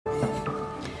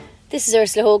This is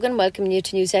Ursula Hogan welcoming you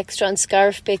to News Extra on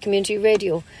Scariff Bay Community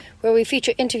Radio, where we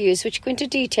feature interviews which go into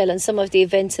detail on some of the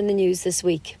events in the news this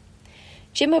week.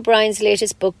 Jim O'Brien's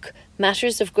latest book,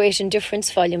 Matters of Great Indifference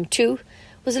Volume 2,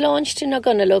 was launched in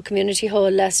Ogunalow Community Hall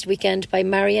last weekend by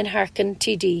Marion Harkin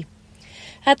TD.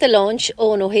 At the launch,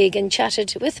 Owen O'Hagan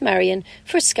chatted with Marion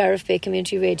for Scariff Bay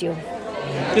Community Radio.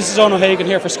 This is Owen O'Hagan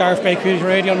here for Scariff Bay Community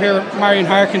Radio. I'm here with Marion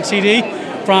Harkin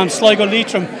TD from Sligo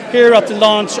Leitrim, here at the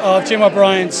launch of Jim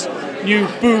O'Brien's new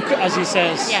book, as he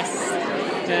says. Yes.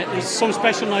 It's some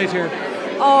special night here.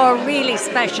 Oh, really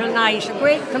special night. A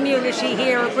great community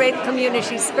here, a great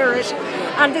community spirit.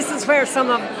 And this is where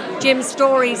some of Jim's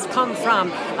stories come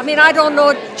from. I mean, I don't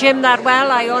know Jim that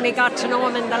well. I only got to know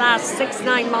him in the last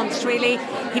 6-9 months, really.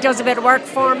 He does a bit of work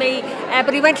for me.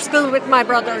 But he went to school with my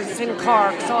brothers in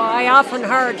Cork. So I often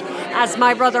heard, as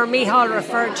my brother Michal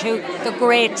referred to, the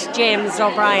great James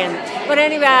O'Brien. But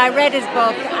anyway, I read his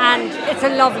book, and it's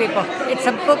a lovely book. It's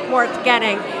a book worth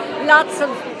getting. Lots of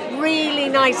really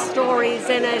nice stories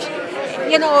in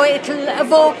it. You know, it'll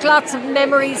evoke lots of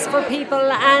memories for people,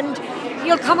 and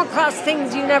you'll come across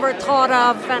things you never thought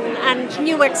of, and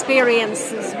new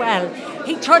experience as well.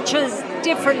 He touches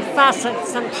different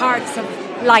facets and parts of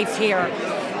life here.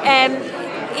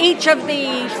 Each of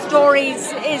the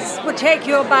stories would take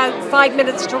you about 5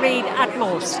 minutes to read at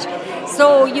most.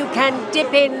 So you can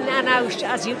dip in and out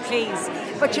as you please.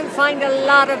 But you'll find a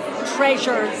lot of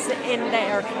treasures in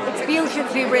there. It's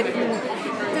beautifully written.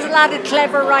 There's a lot of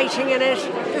clever writing in it.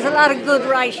 There's a lot of good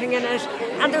writing in it.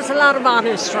 And there's a lot of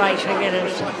honest writing in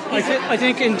it. I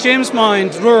think in Jim's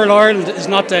mind, rural Ireland is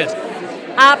not dead.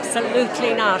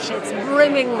 Absolutely not. It's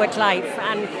brimming with life.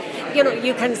 And you know,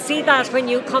 you can see that when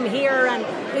you come here, and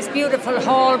this beautiful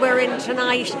hall we're in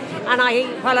tonight. And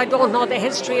I don't know the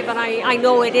history of it, I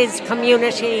know it is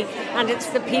community, and it's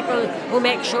the people who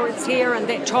make sure it's here. And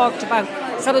they talked about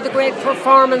some of the great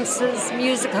performances,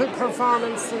 musical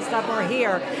performances that were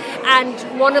here. And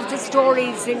one of the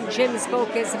stories in Jim's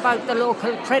book is about the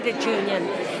local credit union.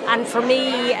 And for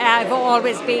me, I've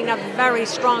always been a very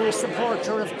strong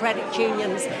supporter of credit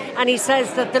unions. And he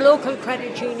says that the local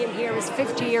credit union here is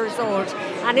 50 years old.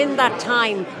 And in that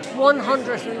time,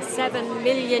 107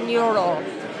 million euro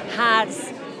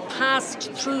has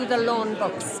passed through the loan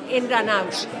books in and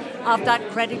out of that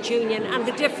credit union, and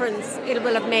the difference it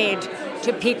will have made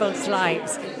to people's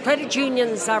lives. Credit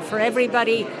unions are for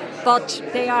everybody, but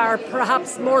they are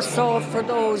perhaps more so for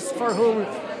those for whom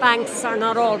banks are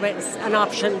not always an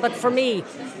option. But for me,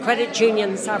 credit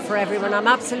unions are for everyone. I'm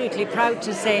absolutely proud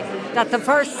to say that the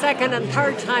first, second and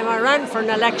third time I ran for an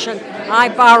election, I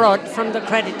borrowed from the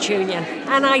credit union,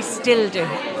 and I still do.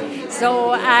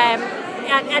 So,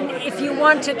 and if you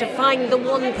wanted to find the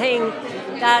one thing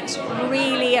that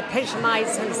really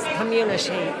epitomises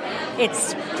community,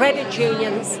 it's credit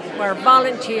unions where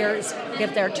volunteers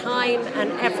give their time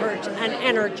and effort and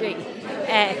energy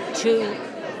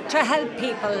to help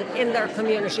people in their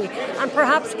community, and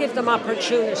perhaps give them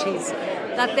opportunities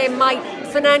that they might,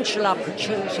 financial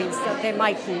opportunities that they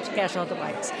mightn't get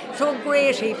otherwise. So a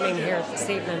great evening here this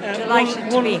evening.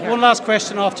 Delighted to be here. One last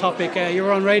question off topic. You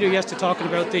were on radio yesterday talking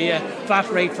about the VAT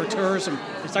rate for tourism.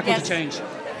 Is that going to change?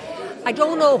 I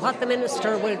don't know what the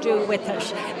Minister will do with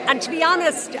it. And to be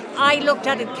honest, I looked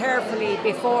at it carefully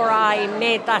before I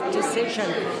made that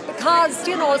decision. Because,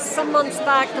 you know, some months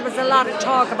back there was a lot of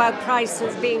talk about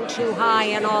prices being too high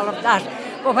and all of that.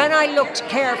 But when I looked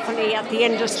carefully at the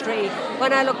industry,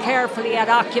 when I looked carefully at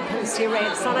occupancy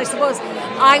rates, and I suppose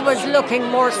I was looking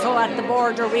more so at the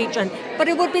border region, but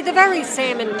it would be the very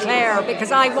same in Clare,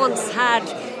 because I once had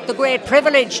the great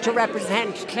privilege to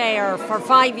represent Clare for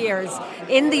 5 years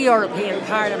in the European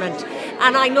Parliament,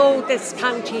 and I know this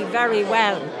county very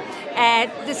well.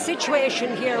 The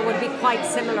situation here would be quite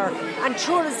similar, and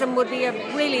tourism would be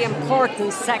a really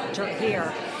important sector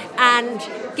here. And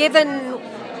given,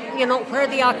 you know, where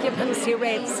the occupancy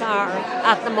rates are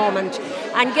at the moment,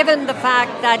 and given the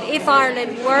fact that if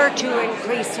Ireland were to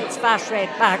increase its VAT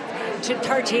rate back to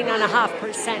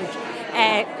 13.5%,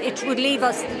 it would leave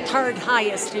us the third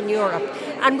highest in Europe,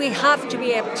 and we have to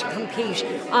be able to compete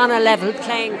on a level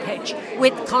playing pitch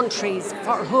with countries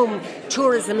for whom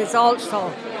tourism is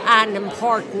also an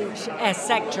important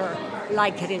sector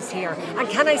like it is here. And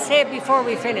can I say before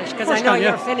we finish, because I know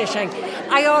you're finishing,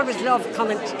 I always love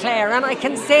coming to Clare, and I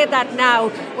can say that now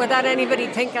without anybody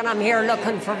thinking I'm here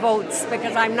looking for votes,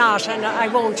 because I'm not, and I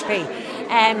won't be.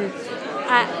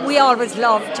 We always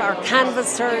loved, our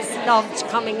canvassers loved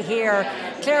coming here.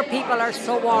 Clare people are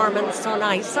so warm and so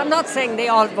nice. I'm not saying they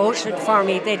all voted for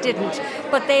me, they didn't,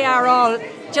 but they are all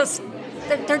just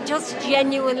they're just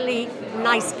genuinely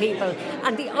nice people.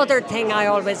 And the other thing I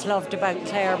always loved about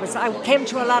Clare was I came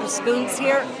to a lot of schools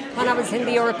here when I was in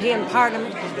the European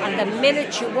Parliament, and the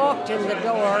minute you walked in the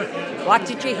door, what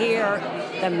did you hear?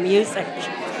 The music.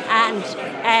 And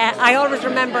I always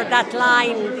remember that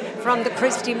line from the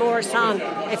Christy Moore song,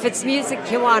 if it's music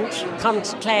you want, come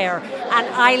to Clare. And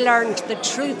I learned the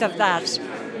truth of that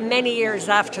many years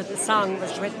after the song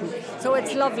was written. So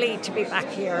it's lovely to be back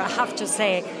here. I have to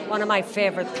say, one of my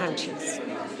favourite counties.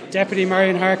 Deputy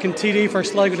Marion Harkin, TD for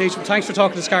Sligo Leitrim. Thanks for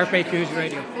talking to Scariff Bay Community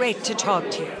Radio. Great to talk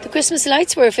to you. The Christmas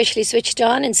lights were officially switched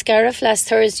on in Scariff last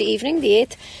Thursday evening, the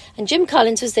 8th, and Jim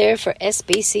Collins was there for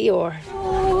SBCR.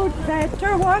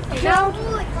 Better watch out,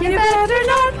 you better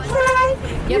not cry,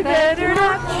 you better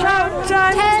not shout,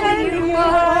 I'm telling you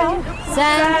why.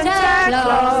 Santa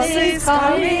Claus is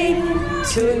coming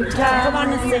to town. Come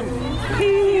on and sing.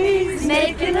 He's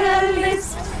making a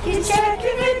list, he's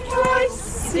checking it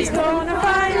twice, he's gonna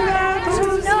find out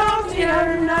who's naughty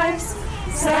or nice.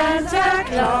 Santa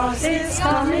Claus is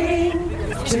coming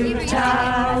to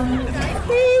town.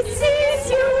 He sees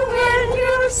you when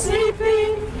you're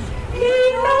sleeping, he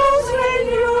knows when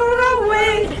you're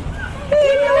awake. He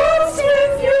knows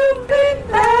if you've been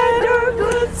bad or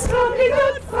good, so be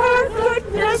good for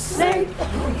goodness sake.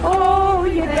 Oh,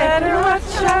 you better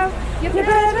watch out, you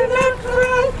better not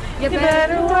cry, you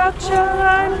better watch out,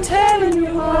 I'm telling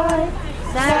you why.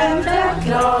 Santa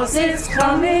Claus is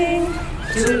coming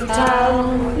to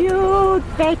town. You'd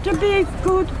better be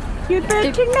good, you'd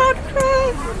better not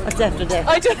cry. What's after that?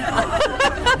 I don't.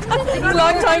 It's a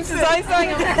long time since I sang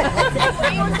it.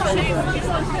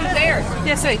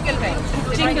 Yes, wait,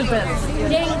 Jingle bells.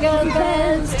 Jingle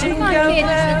bells, Jingle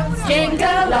bells,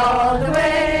 jingle all the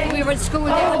way. We were at school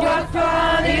there. Oh, what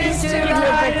fun it is to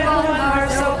ride in one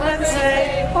horse open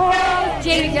sleigh. Oh,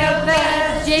 jingle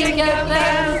bells,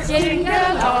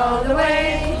 jingle all the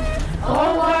way.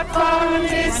 Oh, what fun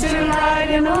it is to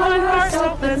ride in a one-horse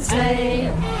open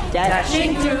sleigh.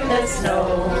 Dashing through the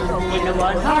snow in a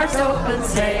one-horse open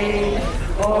sleigh.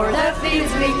 O'er the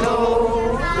fields we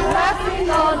go, laughing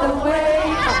all the way.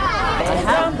 And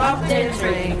hum up their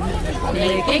string,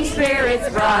 making spirits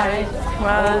bright.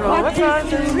 While what fun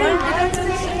to ride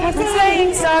and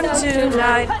sing song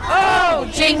tonight. Oh,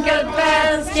 jingle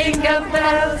bells,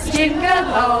 jingle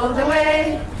all the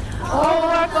way. Oh,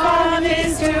 what fun it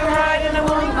is to ride in a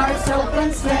one-horse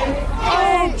open sleigh.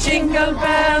 Oh, jingle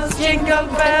bells, jingle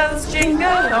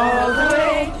all the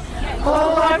way.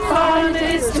 Oh, what fun it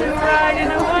is to ride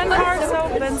in a one-horse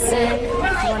open sleigh.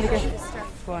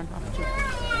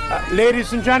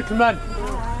 Ladies and gentlemen,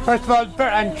 first of all,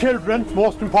 and children,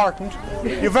 most important,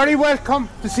 you're very welcome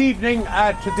this evening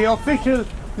to the official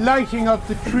lighting of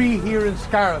the tree here in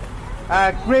Scariff.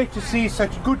 Great to see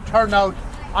such good turnout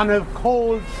on a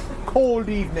cold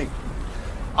evening.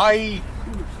 I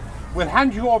will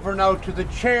hand you over now to the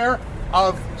chair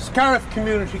of Scariff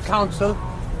Community Council,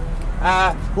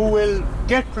 who will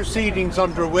get proceedings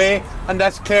underway, and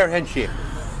that's Claire Henshaw.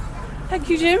 Thank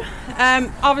you, Jim.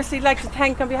 Obviously, I'd like to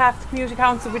thank, on behalf of the Community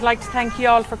Council, we'd like to thank you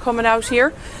all for coming out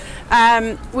here.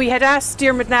 We had asked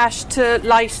Diarmuid Nash to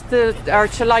light the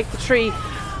tree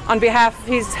on behalf of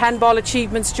his handball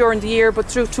achievements during the year, but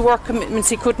due to work commitments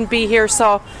he couldn't be here,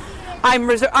 so I'm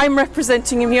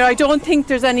representing him here. I don't think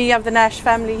there's any of the Nash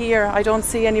family here. I don't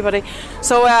see anybody.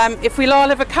 So if we'll all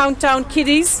have a countdown,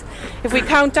 kiddies, if we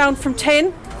count down from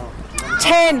 10,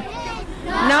 9,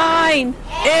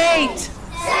 8,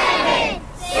 7,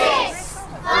 6,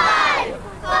 5,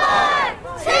 4,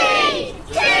 3,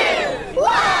 2,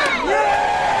 1.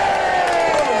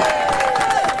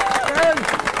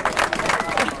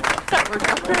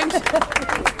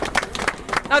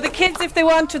 Now the kids, if they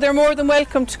want to, they're more than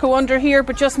welcome to go under here,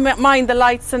 but just mind the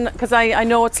lights, and because I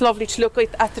know it's lovely to look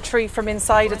at the tree from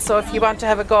inside it, so if you want to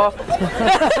have a go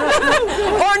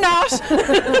or not.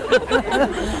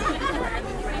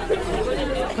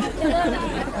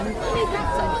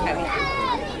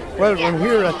 Well, I'm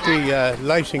here at the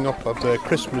lighting up of the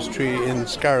Christmas tree in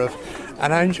Scariff,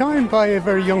 and I'm joined by a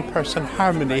very young person,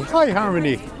 Harmony. Hi,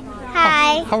 Harmony.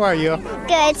 Hi. How are you?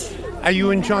 Good. Are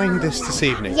you enjoying this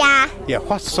evening? Yeah. Yeah,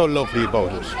 what's so lovely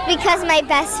about it? Because my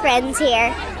best friend's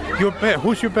here.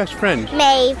 Who's your best friend?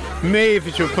 Maeve. Maeve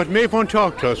is but Maeve won't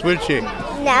talk to us, will she?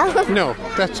 No. No,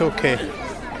 that's okay.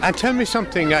 And tell me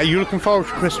something, are you looking forward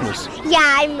to Christmas? Yeah,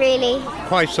 I'm really.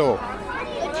 Why so?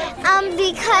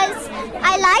 Because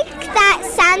I like that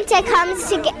Santa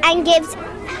comes and gives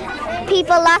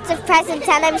people lots of presents,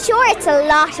 and I'm sure it's a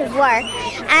lot of work.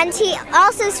 And he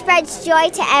also spreads joy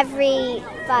to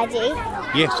everybody.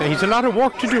 Yes, he's a lot of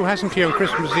work to do, hasn't he, on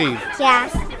Christmas Eve? Yeah.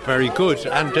 very good.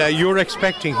 And you're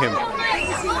expecting him?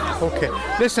 Okay.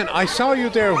 Listen, I saw you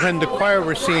there when the choir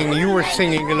were singing. You were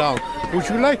singing along. Would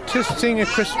you like to sing a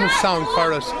Christmas song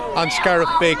for us on Scariff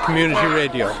Bay Community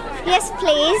Radio? Yes,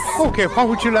 please. Okay, what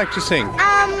would you like to sing?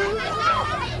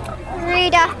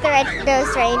 Rudolph the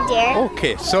Red-Nosed Reindeer.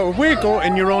 Okay, so away go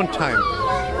in your own time.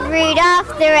 Rudolph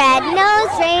the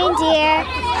Red-Nosed Reindeer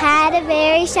had a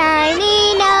very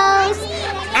shiny nose,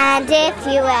 and if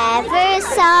you ever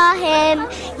saw him,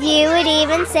 you would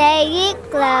even say it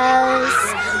glows.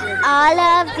 All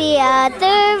of the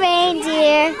other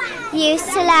reindeer used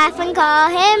to laugh and call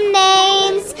him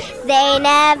names. They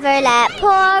never let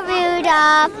poor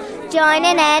Rudolph join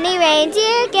in any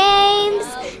reindeer games.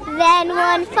 Then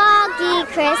one foggy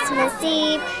Christmas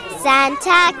Eve,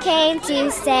 Santa came to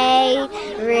say,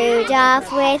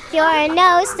 Rudolph, with your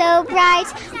nose so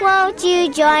bright, won't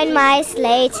you join my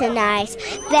sleigh tonight?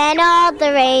 Then all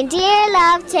the reindeer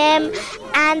loved him,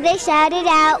 and they shouted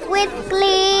out with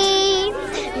glee,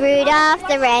 Rudolph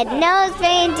the Red-Nosed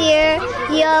Reindeer,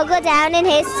 you'll go down in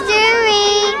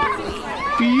history.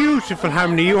 Beautiful,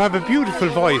 Harmony. You have a beautiful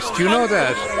voice. Do you know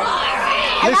that?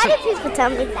 A lot of people tell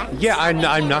me that. Yeah,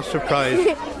 I'm not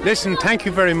surprised. Listen, thank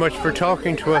you very much for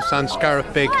talking to us on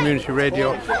Scariff Bay Community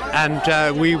Radio, and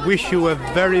we wish you a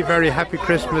very, very happy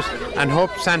Christmas and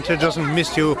hope Santa doesn't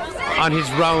miss you on his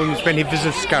rounds when he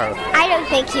visits Scariff. I don't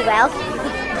think he will.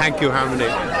 Thank you, Harmony.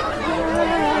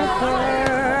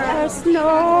 First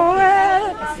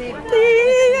Noel, the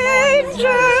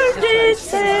angels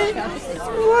descend,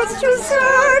 was to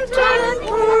certain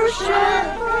poor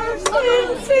shepherds in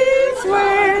fields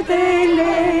where they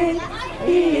lay,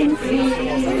 in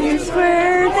fields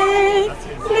where they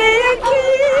lay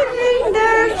keeping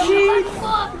their sheep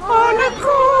on a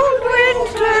cold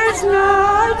winter's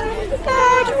night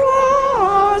that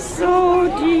was so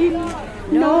deep.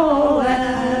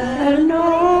 Noel,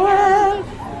 Noel,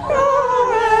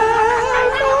 Noel,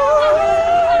 Noel,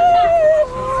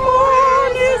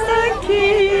 born is the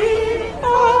King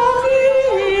of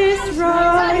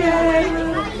Israel.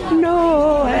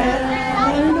 Noel,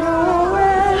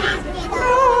 Noel,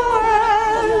 Noel,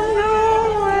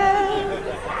 Noel,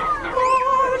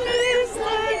 born is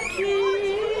the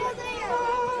King of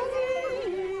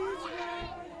Israel.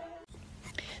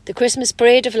 The Christmas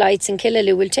Parade of Lights in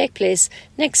Killaloe will take place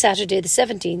next Saturday the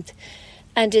 17th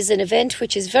and is an event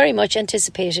which is very much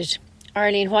anticipated.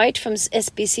 Arlene White from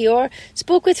SBCR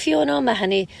spoke with Fiona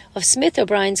O'Mahony of Smith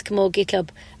O'Brien's Camogie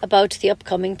Club about the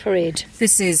upcoming parade.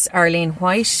 This is Arlene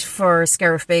White for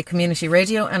Scariff Bay Community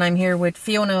Radio, and I'm here with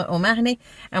Fiona O'Mahony,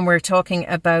 and we're talking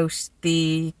about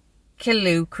the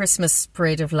Killaloe Christmas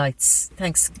Parade of Lights.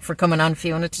 Thanks for coming on,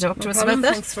 Fiona, to talk to us about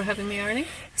that. Thanks for having me, Arnie.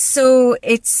 So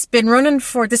it's been running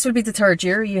this will be the third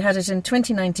year. You had it in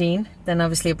 2019, then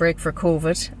obviously a break for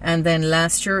COVID, and then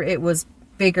last year it was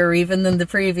bigger even than the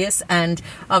previous, and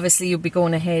obviously you'll be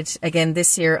going ahead again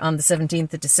this year on the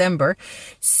 17th of December.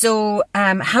 So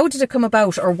how did it come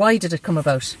about, or why did it come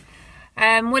about?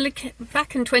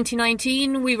 Back in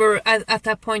 2019, we were at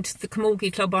that point the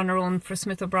Camogie Club on our own for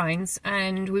Smith O'Brien's,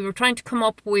 and we were trying to come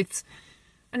up with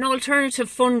an alternative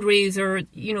fundraiser,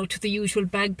 to the usual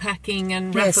bag packing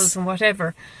and raffles and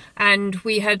whatever. And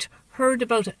we had heard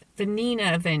about the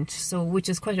Nina event, which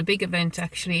is quite a big event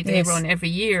actually. They run every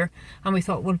year, and we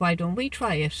thought, well, why don't we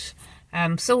try it?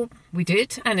 So we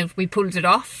did, and we pulled it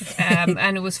off,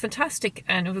 and it was fantastic,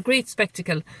 and it was a great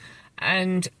spectacle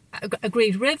and a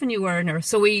great revenue earner.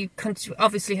 So we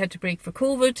obviously had to break for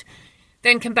COVID,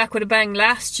 then came back with a bang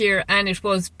last year, and it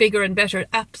was bigger and better,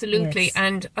 absolutely. Yes.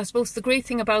 And I suppose the great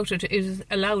thing about it is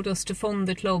allowed us to fund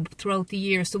the club throughout the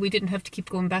year, so we didn't have to keep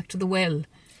going back to the well.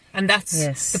 And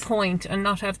that's the point, and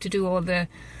not have to do all the...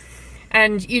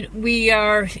 And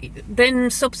then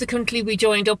subsequently we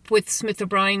joined up with Smith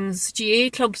O'Brien's GA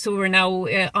Club, so we're now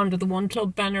under the One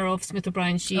Club banner of Smith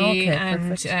O'Brien's GA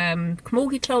and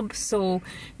Camogie Club. So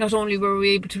not only were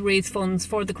we able to raise funds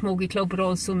for the Camogie Club, but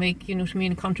also make,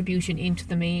 a contribution into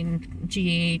the main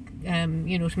GA,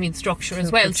 structure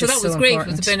as well. So that was great. It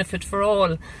was a benefit for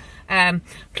all.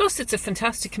 Plus it's a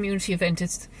fantastic community event.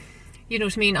 It's,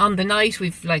 on the night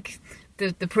we've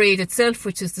the parade itself,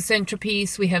 which is the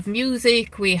centrepiece. We have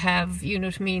music, we have,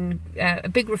 a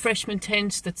big refreshment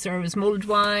tent that serves mulled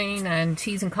wine and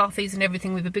teas and coffees and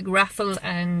everything. We have a big raffle,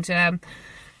 and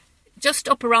just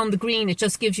up around the green, it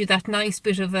just gives you that nice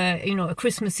bit of a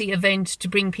Christmassy event to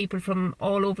bring people from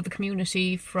all over the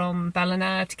community, from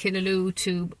Ballina to Killaloe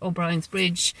to O'Brien's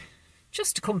Bridge,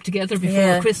 just to come together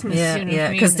before Christmas.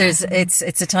 Because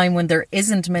it's a time when there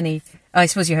isn't many. I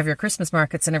suppose you have your Christmas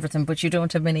markets and everything, but you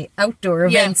don't have many outdoor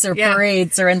events or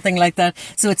parades or anything like that.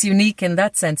 So it's unique in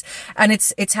that sense. And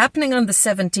it's happening on the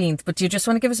 17th, but do you just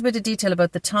want to give us a bit of detail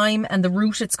about the time and the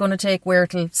route it's going to take, where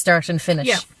it'll start and finish?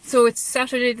 Yeah, so it's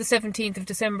Saturday the 17th of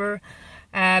December.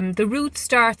 The route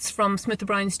starts from Smith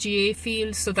O'Brien's GA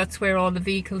field, so that's where all the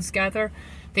vehicles gather.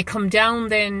 They come down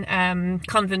then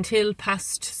Convent Hill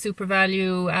past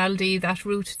SuperValu, Aldi, that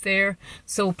route there.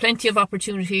 So plenty of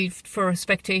opportunity for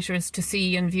spectators to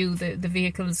see and view the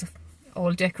vehicles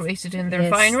all decorated in their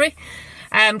finery.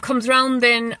 Comes round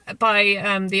then by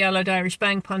the Allied Irish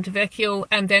Bank, Ponte Vecchio,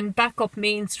 and then back up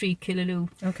Main Street, Killaloe.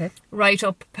 Okay. Right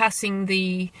up, passing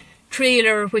the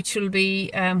trailer, which will be,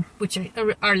 which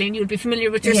Arlene, you'll be familiar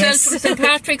with yourself, from St.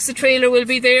 Patrick's. The trailer will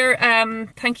be there.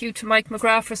 Thank you to Mike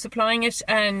McGrath for supplying it,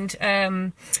 and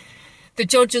the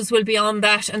judges will be on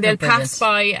that, and they'll pass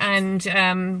by, and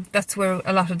that's where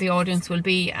a lot of the audience will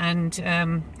be. And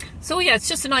so it's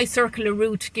just a nice circular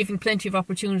route, giving plenty of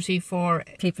opportunity for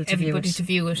everybody to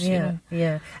view it.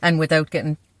 Yeah, and without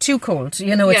getting too cold.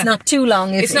 It's not too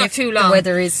long. If the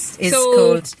weather is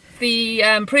cold. The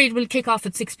parade will kick off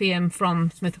at 6 p.m. from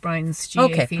Smith O'Brien's GA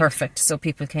Okay, field. Perfect. So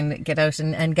people can get out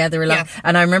and gather along.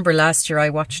 And I remember last year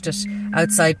I watched it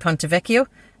outside Ponte Vecchio,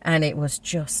 and it was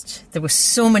there was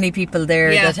so many people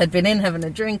there that had been in having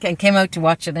a drink and came out to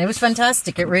watch it. And it was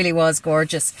fantastic. It really was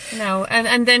gorgeous.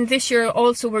 And then this year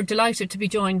also we're delighted to be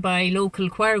joined by local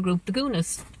choir group, the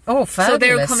Goonas. Oh, fabulous. So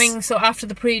they're coming, so after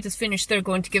the parade is finished, they're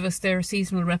going to give us their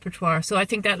seasonal repertoire. So I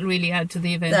think that'll really add to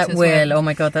the event as well. Oh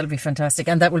my God, that'll be fantastic.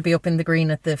 And that will be up in the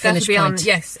green at the finish point.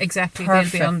 Yes, exactly.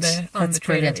 Perfect. They'll be on That's the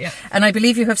trailer. brilliant. Yeah. And I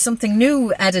believe you have something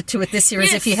new added to it this year,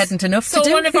 as if you hadn't enough to do.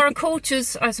 So one of our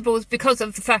coaches, I suppose, because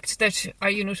of the fact that,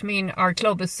 our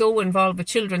club is so involved with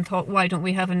children, thought, why don't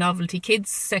we have a novelty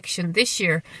kids section this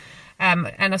year?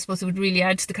 And I suppose it would really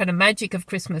add to the kind of magic of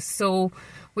Christmas. So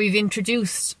we've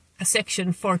introduced a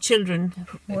section for children.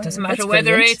 It doesn't matter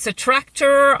whether it's a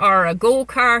tractor or a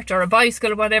go-kart or a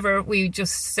bicycle or whatever. We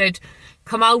just said,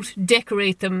 come out,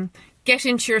 decorate them, get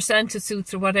into your Santa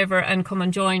suits or whatever, and come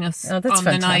and join us on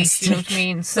the night. You know what I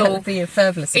mean? So that'd be a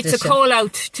fabulous addition. It's a call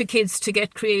out to kids to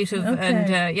get creative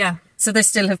and So they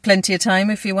still have plenty of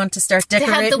time if you want to start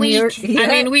decorating. They had the week. I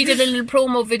mean, we did a little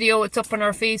promo video. It's up on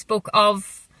our Facebook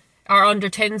of our under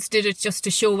 10s did it just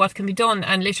to show what can be done,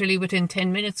 and literally within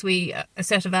 10 minutes a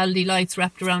set of Aldi lights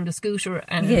wrapped around a scooter,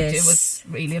 and it was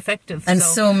really effective. And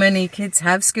so many kids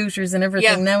have scooters and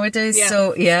everything nowadays. Yeah.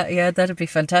 So that'd be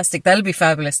fantastic. That'll be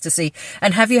fabulous to see.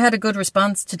 And have you had a good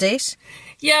response to date?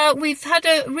 Yeah, we've had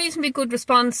a reasonably good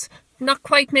response. Not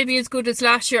quite maybe as good as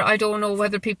last year. I don't know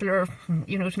whether people are,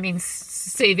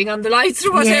 saving on the lights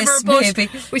or whatever, but maybe.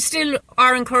 We still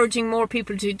are encouraging more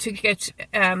people to get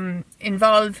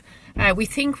involved. We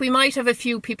think we might have a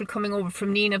few people coming over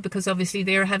from Nina, because obviously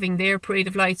they're having their parade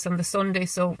of lights on the Sunday,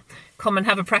 so come and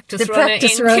have a practice run in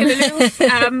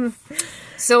Killaloe.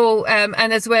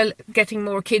 And as well, getting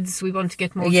more kids. We want to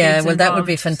get more kids involved. Well, that would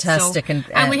be fantastic. And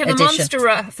we have addition. a monster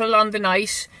raffle on the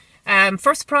night.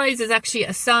 First prize is actually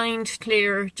a signed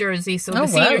Clare jersey, so the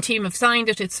senior team have signed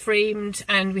it, it's framed,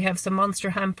 and we have some monster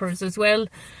hampers as well.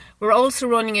 We're also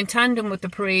running in tandem with the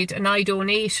parade an I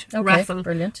Donate raffle.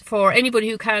 Brilliant. For anybody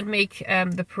who can't make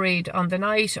the parade on the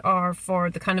night, or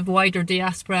for the kind of wider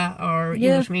diaspora, or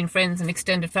friends and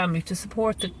extended family to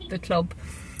support the club.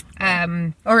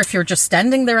 Or if you're just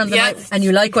standing there on the night and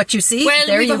you like what you see,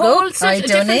 there you go. A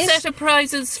different set of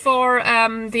prizes for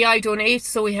the I Donate.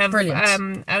 So we have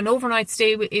an overnight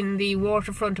stay in the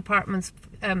waterfront apartments,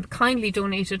 kindly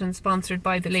donated and sponsored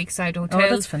by the Lakeside Hotel. Oh,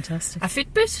 that's fantastic. A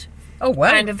Fitbit. Oh,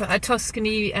 wow. And a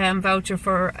Tuscany voucher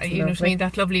for,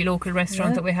 that lovely local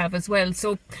restaurant that we have as well.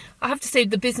 So I have to say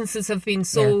the businesses have been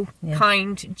so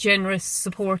kind, generous,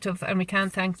 supportive, and we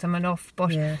can't thank them enough.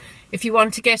 But if you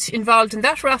want to get involved in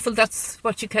that raffle, that's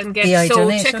what you can get. Check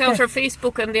out our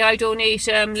Facebook, and the I Donate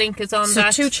link is on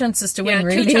that. So 2 chances to win,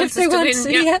 really. 2 chances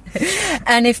to win.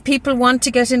 And if people want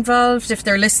to get involved, if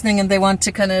they're listening and they want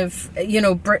to kind of,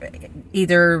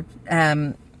 either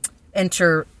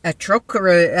enter a truck or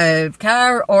a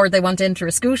car, or they want to enter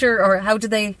a scooter, or how do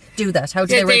they do that? How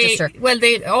do they register? Well,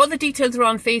 all the details are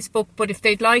on Facebook, but if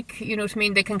they'd like,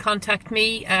 they can contact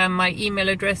me. My email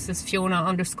address is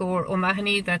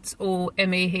Fiona_O'Mahony, that's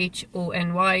OMAHONY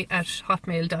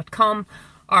 @hotmail.com,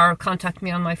 or contact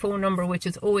me on my phone number, which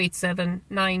is 087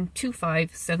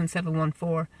 925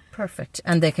 7714. Perfect.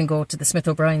 And they can go to the Smith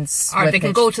O'Brien's Or they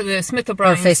can go to the Smith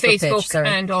O'Brien's Facebook page,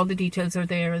 and all the details are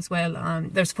there as well.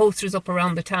 There's posters up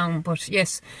around the town. But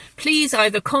yes, please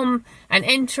either come and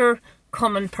enter,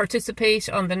 come and participate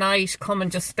on the night, come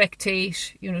and just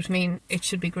spectate, you know what I mean? It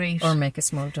should be great. Or make a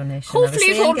small donation. Hopefully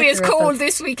it won't be as cold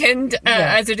this. this weekend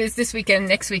as it is this weekend,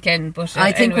 next weekend. But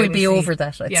I think anyway, we'll be over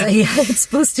that, I'd say. It's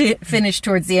supposed to finish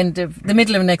towards the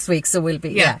middle of next week, so we'll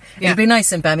be, it'll be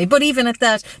nice and balmy. But even at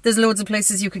that, there's loads of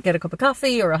places you could get a cup of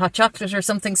coffee or a hot chocolate or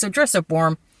something, so dress up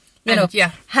warm.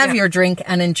 Have your drink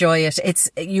and enjoy it.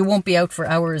 You won't be out for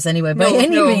hours anyway by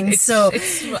any means.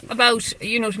 It's about,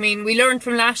 you know what I mean. We learned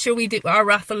from last year. We did our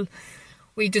raffle.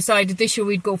 We decided this year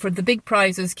we'd go for the big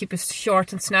prizes, keep it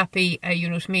short and snappy. You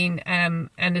know what I mean. And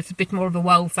it's a bit more of a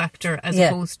wow factor as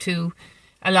opposed to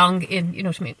along in, you know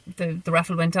what I mean. The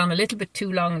raffle went on a little bit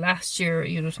too long last year,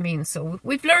 you know what I mean. So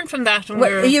we've learned from that. And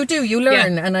you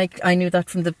learn, and I knew that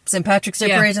from the St. Patrick's Day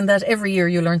Parade, and that every year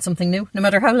you learn something new, no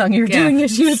matter how long you're doing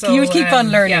it. You'll keep on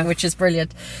learning, which is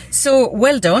brilliant. So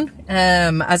well done.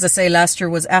 As I say, last year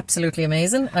was absolutely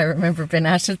amazing. I remember being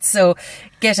at it. So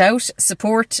get out,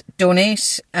 support,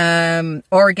 donate,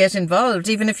 or get involved.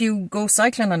 Even if you go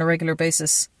cycling on a regular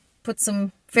basis, put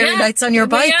some fairy lights on your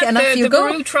bike and off you go.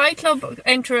 The Baru Tri Club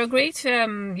enter a great,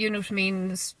 you know what I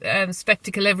mean,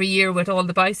 spectacle every year with all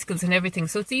the bicycles and everything.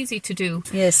 So it's easy to do.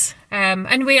 Yes. And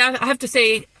I have to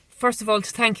say, first of all, to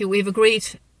thank you. We have a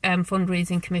great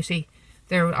fundraising committee.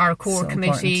 They're our core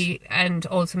committee and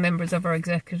also members of our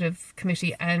executive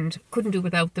committee, and couldn't do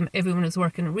without them. Everyone is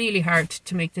working really hard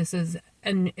to make this as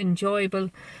an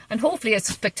enjoyable and hopefully as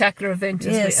spectacular event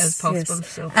as possible. Yes.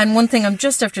 So. And one thing I'm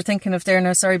just after thinking of there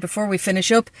now, sorry, before we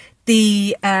finish up,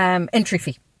 the entry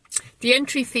fee. The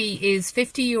entry fee is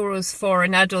 €50 for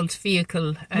an adult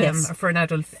vehicle, or for an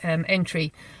adult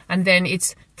entry, and then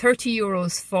it's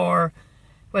 €30 for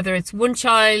whether it's one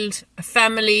child, a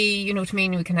family, you know what I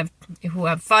mean, we can have, who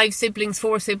have 5 siblings,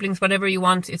 4 siblings, whatever you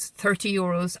want, it's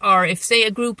 €30. Or if, say,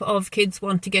 a group of kids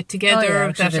want to get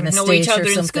together that know each other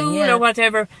in school or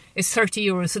whatever, it's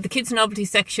 €30. So the kids novelty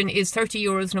section is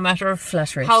 €30 no matter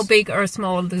how big or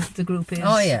small the group is.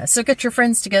 Oh yeah, so get your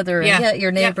friends together, and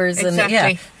your neighbours, and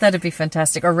that'd be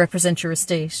fantastic. Or represent your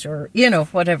estate, or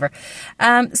whatever.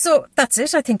 So that's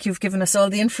it. I think you've given us all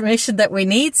the information that we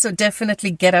need. So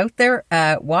definitely get out there,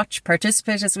 watch,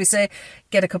 participate, as we say,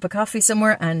 get a cup of coffee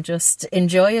somewhere and just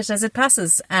enjoy it as it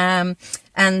passes. And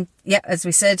as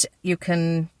we said, you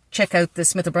can check out the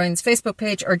Smith O'Brien's Facebook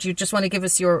page, or do you just want to give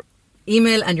us your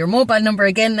email and your mobile number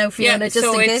again now, Fiona, just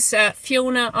in case? So it's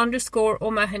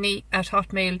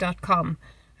Fiona_O'Mahony@hotmail.com,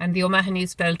 and the O'Mahony is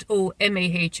spelled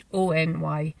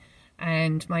OMAHONY,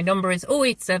 and my number is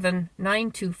 087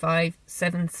 925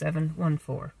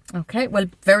 7714. Okay, well,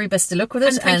 very best of luck with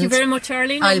it. And thank you very much,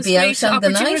 Arlene. I'll be out on the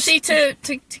night. Opportunity to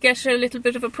get a little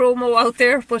bit of a promo out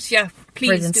there, but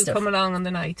please come along on the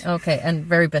night. Okay, and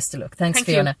very best of luck. Thanks,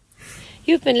 Fiona.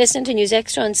 You've been listening to News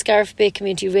Extra on Scariff Bay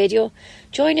Community Radio.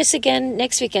 Join us again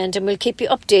next weekend and we'll keep you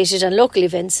updated on local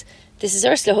events. This is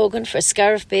Ursula Hogan for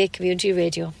Scariff Bay Community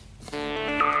Radio.